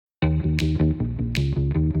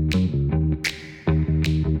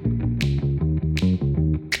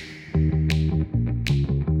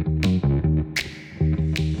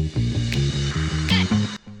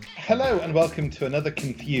Hello and welcome to another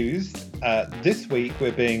Confused. This week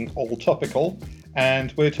we're being all topical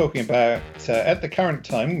and we're talking about, at the current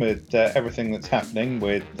time with everything that's happening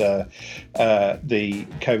with the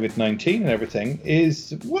COVID-19 and everything,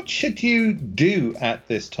 is what should you do at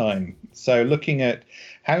this time? So looking at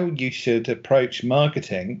how you should approach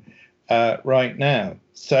marketing right now.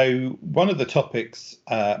 So one of the topics,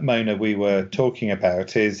 Mona, we were talking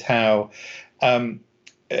about is how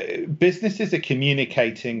businesses are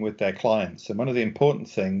communicating with their clients. And one of the important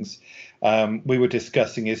things we were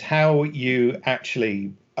discussing is how you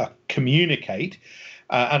actually communicate.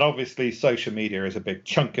 And obviously, social media is a big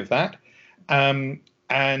chunk of that.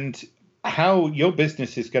 And how your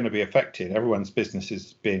business is going to be affected. Everyone's business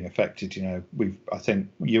is being affected. You know, I think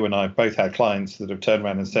you and I both had clients that have turned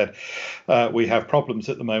around and said, we have problems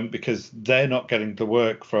at the moment because they're not getting the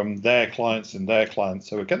work from their clients and their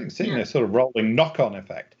clients. So we're seeing a sort of rolling knock-on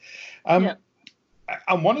effect. And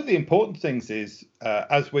one of the important things is,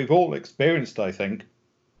 as we've all experienced, I think,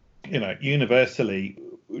 you know, universally,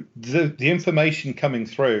 the information coming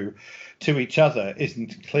through to each other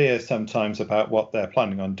isn't clear sometimes about what they're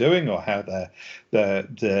planning on doing or how the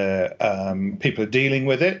people are dealing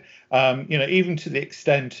with it. You know, even to the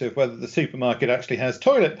extent of whether the supermarket actually has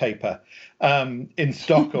toilet paper in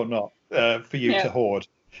stock or not for you to hoard.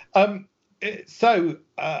 So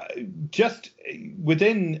just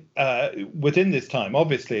within this time,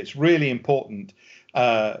 obviously, it's really important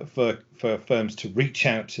for firms to reach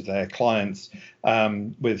out to their clients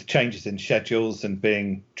with changes in schedules and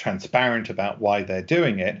being transparent about why they're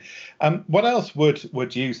doing it. What else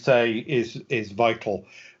would you say is vital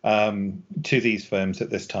to these firms at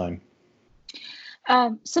this time?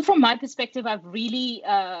 So from my perspective, I really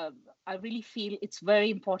feel it's very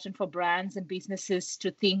important for brands and businesses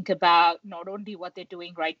to think about not only what they're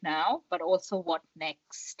doing right now, but also what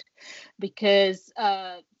next. Because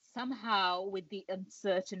somehow with the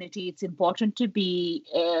uncertainty, it's important to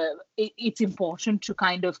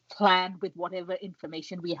kind of plan with whatever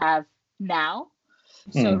information we have now.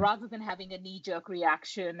 So rather than having a knee-jerk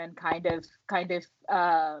reaction and kind of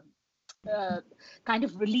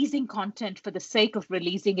releasing content for the sake of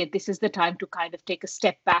releasing it, this is the time to kind of take a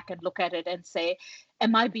step back and look at it and say,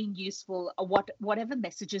 am I being useful? Whatever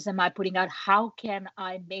messages am I putting out? How can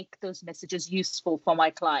I make those messages useful for my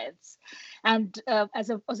clients? And as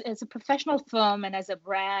a professional firm and as a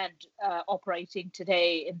brand operating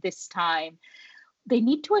today in this time, they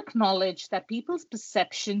need to acknowledge that people's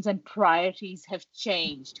perceptions and priorities have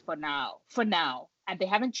changed for now. And they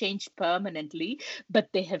haven't changed permanently, but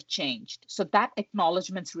they have changed. So that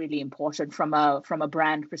acknowledgement is really important from a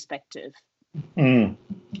brand perspective.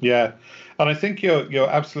 Yeah, and I think you're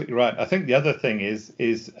absolutely right. I think the other thing is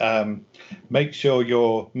make sure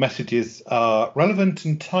your messages are relevant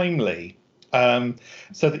and timely,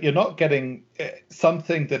 so that you're not getting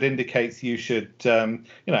something that indicates you should,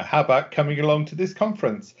 how about coming along to this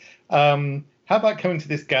conference? How about coming to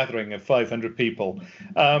this gathering of 500 people?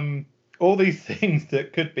 All these things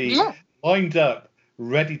that could be lined up,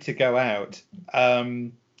 ready to go out,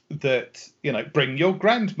 that, you know, bring your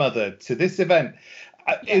grandmother to this event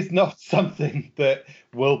is not something that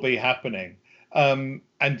will be happening. And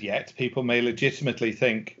yet people may legitimately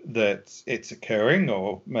think that it's occurring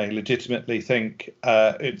or may legitimately think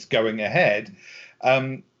it's going ahead.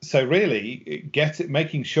 So really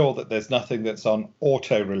making sure that there's nothing that's on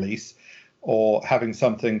auto release or having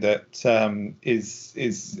something that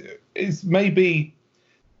is maybe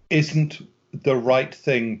isn't the right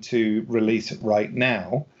thing to release right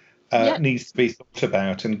now, needs to be thought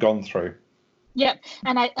about and gone through. Yeah,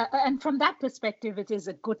 and from that perspective, it is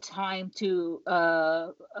a good time to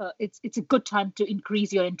it's a good time to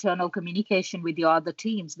increase your internal communication with your other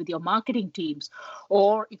teams, with your marketing teams,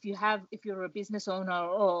 or if you're a business owner,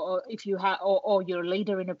 or if you have, or you're a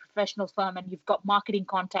leader in a professional firm and you've got marketing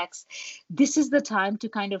contacts, this is the time to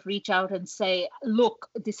kind of reach out and say, look,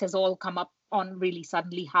 this has all come up on really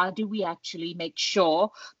suddenly. How do we actually make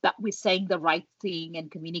sure that we're saying the right thing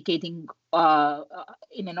and communicating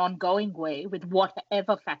in an ongoing way with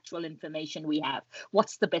whatever factual information we have?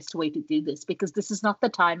 What's the best way to do this? Because this is not the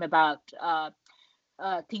time about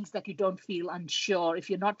things that you don't feel unsure. If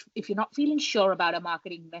you're not feeling sure about a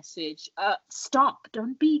marketing message, stop.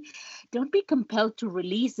 Don't be compelled to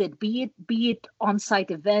release it. Be it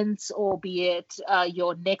on-site events or be it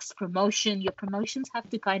your next promotion. Your promotions have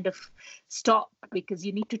to kind of stop because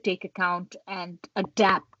you need to take account and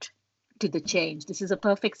adapt to the change. This is a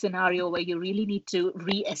perfect scenario where you really need to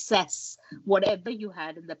reassess whatever you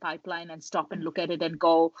had in the pipeline and stop and look at it and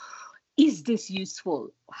go, is this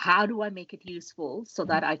useful? How do I make it useful so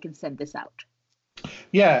that I can send this out?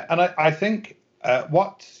 Yeah, and I think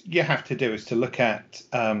what you have to do is to look at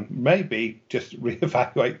maybe just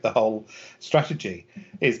reevaluate the whole strategy.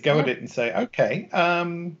 Is go at it and say, okay,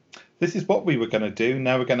 this is what we were going to do.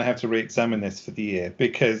 Now we're going to have to re-examine this for the year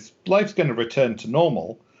because life's going to return to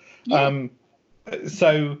normal. Yeah.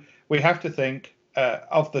 So we have to think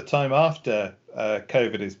of the time after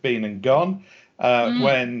COVID has been and gone,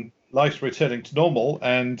 when life's returning to normal,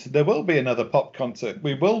 and there will be another pop concert.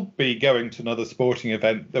 We will be going to another sporting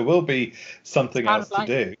event. There will be something else to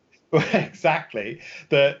do. Exactly.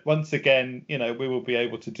 That once again, we will be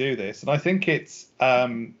able to do this. And I think it's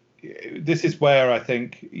this is where I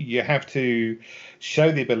think you have to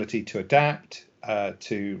show the ability to adapt,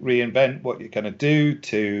 to reinvent what you're going to do,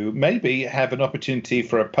 to maybe have an opportunity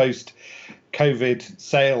for a post-COVID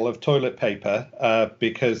sale of toilet paper,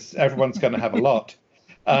 because everyone's going to have a lot.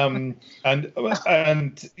 And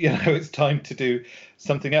it's time to do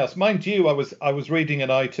something else. Mind you, I was reading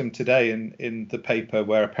an item today in the paper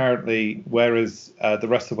where apparently, whereas the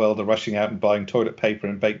rest of the world are rushing out and buying toilet paper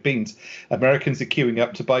and baked beans, Americans are queuing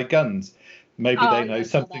up to buy guns. Maybe they know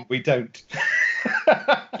something we don't.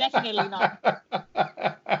 Definitely not.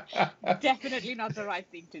 Definitely not the right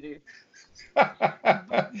thing to do.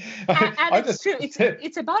 And it's true.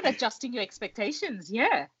 It's about adjusting your expectations.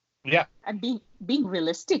 Yeah. Yeah. And being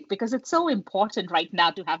realistic, because it's so important right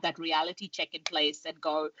now to have that reality check in place and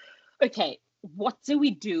go, okay, what do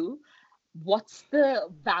we do? What's the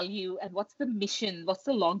value and what's the mission? What's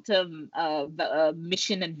the long-term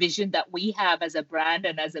mission and vision that we have as a brand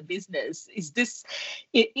and as a business? Is this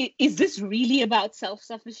really about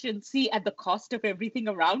self-sufficiency at the cost of everything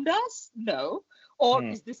around us? No. Or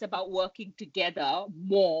is this about working together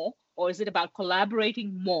more? Or is it about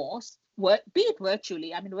collaborating more? Be it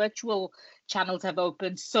virtually. I mean, virtual channels have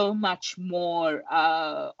opened so much more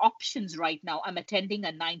options right now. I'm attending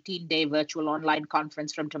a 19-day virtual online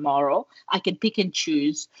conference from tomorrow. I can pick and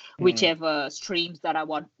choose whichever streams that I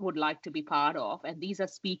would like to be part of. And these are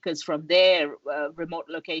speakers from their remote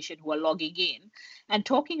location who are logging in and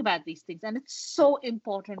talking about these things. And it's so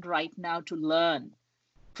important right now to learn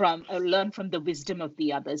from the wisdom of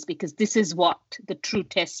the others, because this is what the true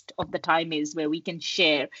test of the time is, where we can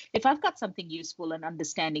share. If I've got something useful and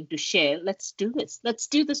understanding to share, let's do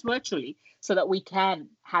this virtually so that we can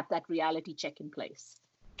have that reality check in place.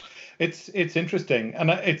 It's interesting, and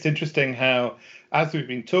it's interesting how, as we've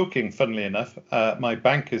been talking, funnily enough, my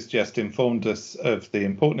bank has just informed us of the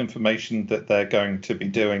important information that they're going to be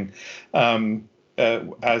doing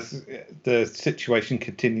as the situation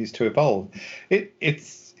continues to evolve.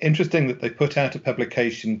 It's interesting that they put out a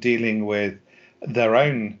publication dealing with their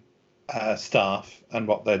own staff and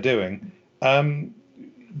what they're doing. The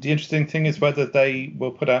interesting thing is whether they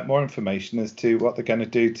will put out more information as to what they're going to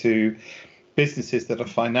do to businesses that are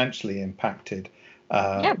financially impacted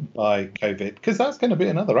by COVID, because that's going to be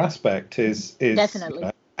another aspect. Is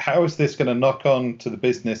definitely. How is this going to knock on to the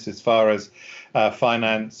business as far as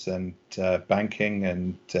finance and banking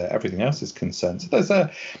and everything else is concerned? So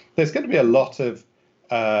there's going to be a lot of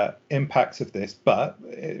impacts of this, but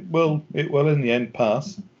it will in the end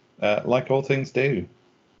pass, like all things do.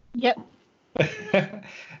 Yep.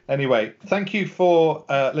 Anyway, thank you for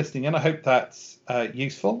listening, and I hope that's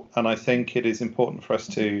useful. And I think it is important for us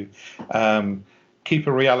to keep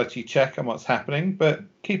a reality check on what's happening, but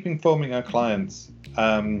keep informing our clients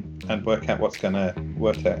and work out what's going to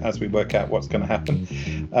work out as we work out what's going to happen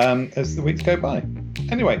as the weeks go by.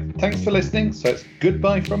 Anyway, thanks for listening. So it's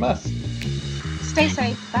goodbye from us. Stay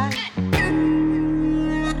safe. Bye.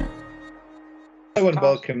 Hello and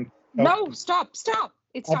welcome. No, stop.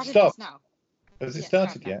 It started just now. Has it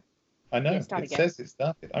started yet? I know. It says it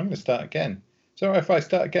started. I'm going to start again. So if I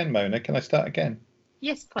start again, Mona, can I start again?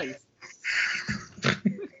 Yes, please.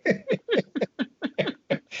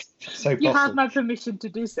 So you have my permission to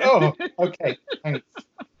do so. Oh, okay. Thanks.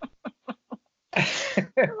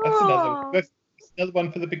 That's another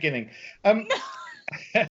one for the beginning.